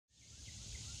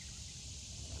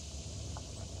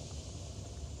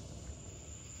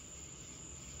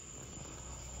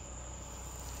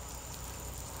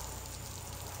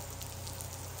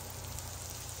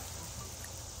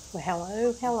Well,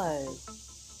 hello, hello.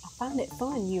 I find it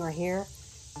fun you are here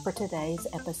for today's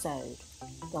episode,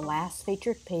 the last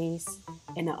featured piece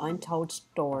in the Untold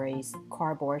Stories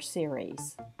cardboard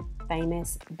series,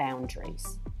 Famous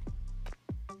Boundaries.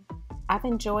 I've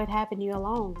enjoyed having you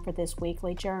along for this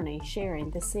weekly journey,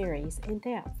 sharing the series in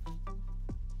depth.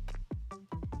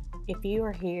 If you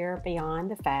are here beyond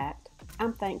the fact,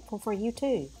 I'm thankful for you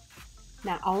too,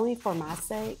 not only for my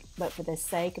sake, but for the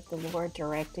sake of the Lord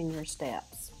directing your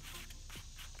steps.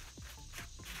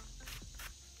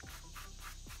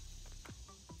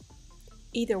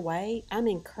 Either way, I'm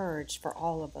encouraged for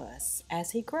all of us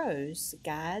as He grows,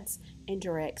 guides, and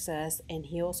directs us and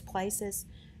heals places,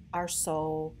 our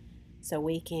soul, so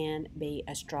we can be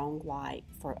a strong light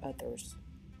for others.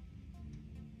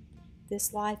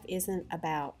 This life isn't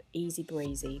about easy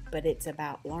breezy, but it's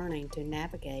about learning to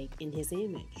navigate in His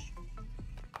image.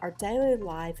 Our daily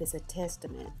life is a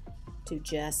testament to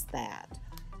just that.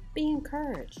 Be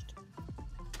encouraged.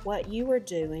 What you are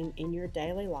doing in your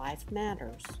daily life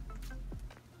matters.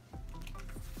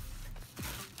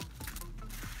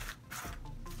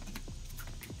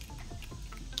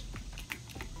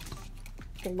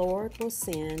 The Lord will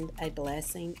send a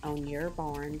blessing on your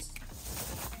barns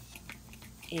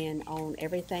and on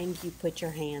everything you put your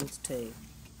hands to.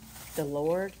 The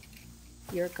Lord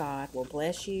your God will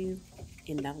bless you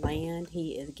in the land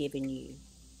He is giving you.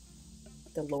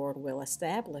 The Lord will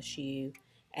establish you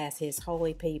as His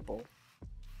holy people,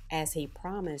 as He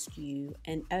promised you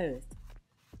an oath,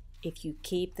 if you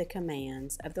keep the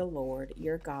commands of the Lord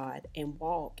your God and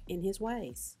walk in His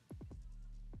ways.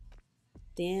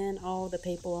 Then all the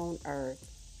people on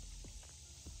earth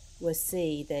will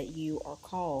see that you are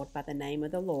called by the name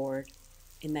of the Lord,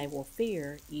 and they will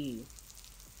fear you.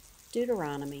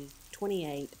 Deuteronomy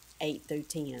 28, 8 through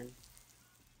 10.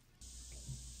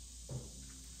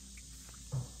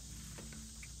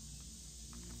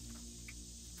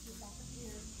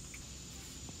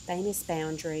 Famous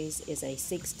Boundaries is a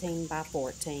 16 by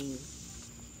 14.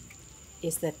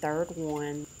 It's the third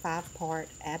one, 5-part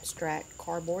abstract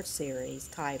cardboard series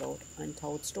titled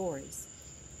Untold Stories.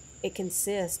 It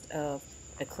consists of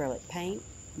acrylic paint,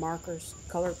 markers,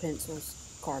 colored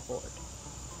pencils, cardboard.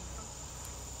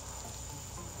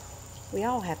 We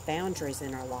all have boundaries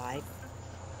in our life.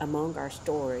 Among our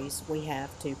stories, we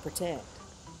have to protect.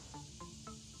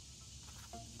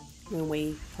 When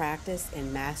we practice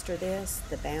and master this,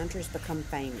 the boundaries become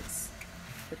famous.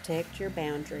 Protect your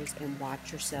boundaries and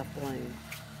watch yourself bloom.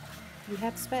 You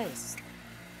have space.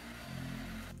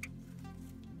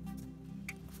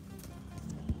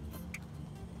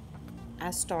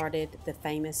 I started the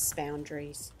Famous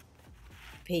Boundaries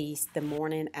piece the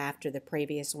morning after the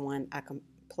previous one I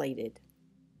completed.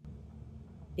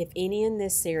 If any in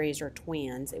this series are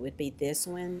twins, it would be this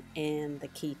one and the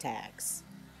key tags.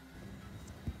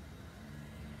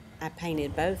 I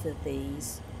painted both of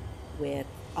these with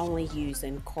only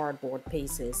using cardboard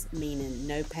pieces, meaning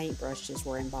no paintbrushes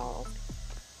were involved.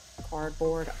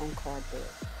 Cardboard on cardboard.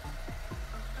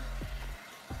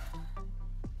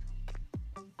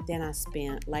 Then I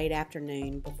spent late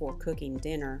afternoon before cooking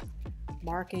dinner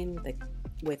marking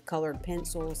with colored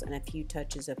pencils and a few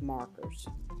touches of markers.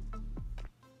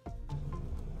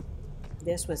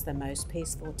 This was the most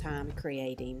peaceful time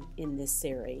creating in this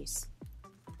series.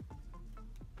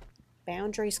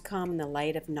 Boundaries come in the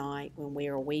late of night when we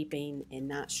are weeping and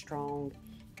not strong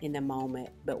in the moment,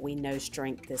 but we know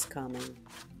strength is coming.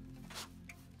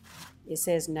 It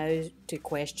says no to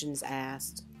questions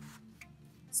asked,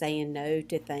 saying no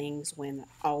to things when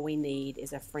all we need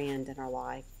is a friend in our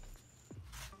life.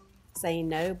 Saying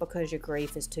no because your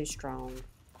grief is too strong.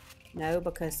 No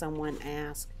because someone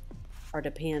asks or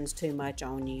depends too much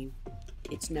on you.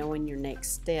 It's knowing your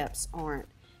next steps aren't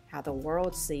how the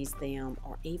world sees them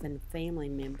or even family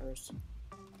members.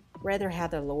 Rather, how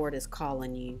the Lord is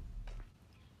calling you.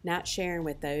 Not sharing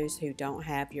with those who don't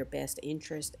have your best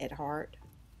interest at heart.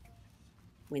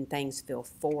 When things feel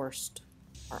forced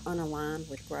or unaligned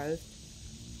with growth.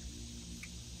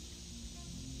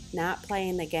 Not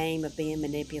playing the game of being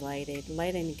manipulated,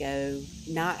 letting go,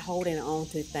 not holding on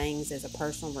to things as a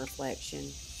personal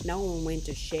reflection, knowing when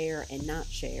to share and not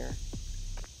share.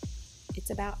 It's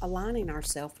about aligning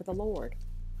ourselves with the Lord.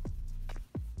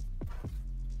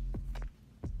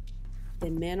 The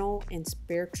mental and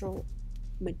spiritual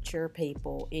mature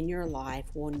people in your life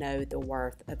will know the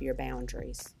worth of your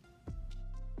boundaries.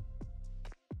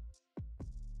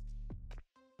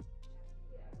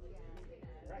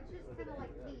 Just kind of like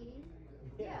these.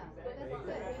 Yeah, that's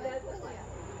good.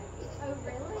 Oh,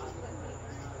 really?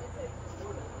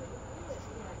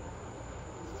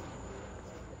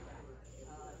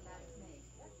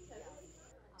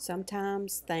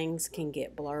 Sometimes things can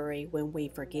get blurry when we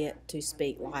forget to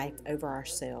speak life over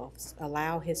ourselves,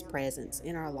 allow His presence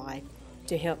in our life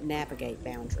to help navigate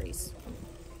boundaries.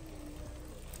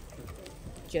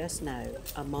 Just know,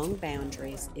 among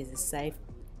boundaries is a safe,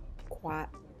 quiet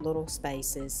little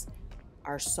spaces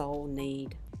our soul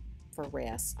need for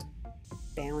rest.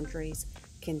 Boundaries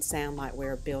can sound like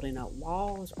we're building up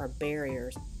walls or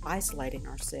barriers, isolating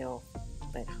ourselves.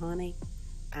 But honey,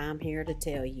 I'm here to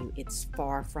tell you it's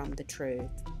far from the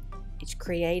truth. It's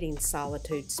creating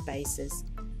solitude spaces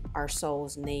our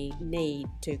souls need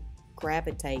to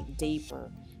gravitate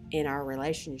deeper in our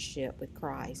relationship with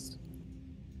Christ,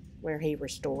 where He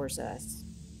restores us.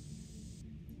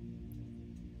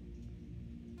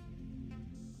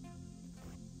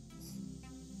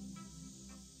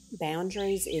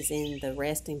 Boundaries is in the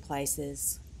resting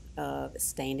places of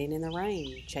standing in the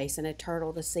rain, chasing a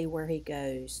turtle to see where he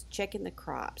goes, checking the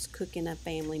crops, cooking a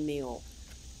family meal,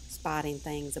 spotting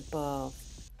things above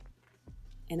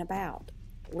and about,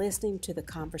 listening to the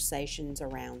conversations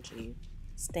around you,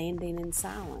 standing in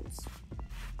silence,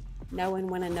 knowing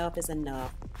when enough is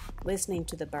enough, listening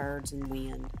to the birds and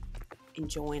wind,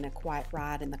 enjoying a quiet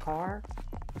ride in the car,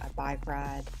 a bike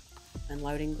ride,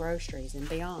 unloading groceries, and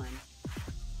beyond.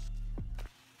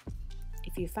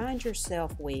 If you find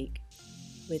yourself weak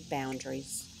with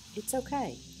boundaries, it's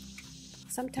okay.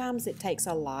 Sometimes it takes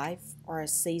a life or a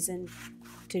season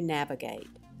to navigate.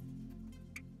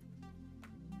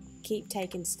 Keep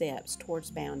taking steps towards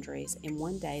boundaries, and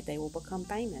one day they will become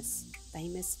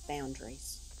famous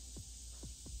boundaries.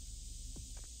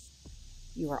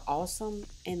 You are awesome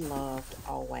and loved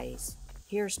always.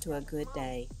 Here's to a good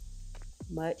day.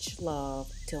 Much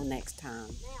love till next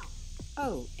time.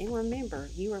 Oh, and remember,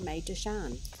 you were made to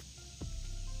shine.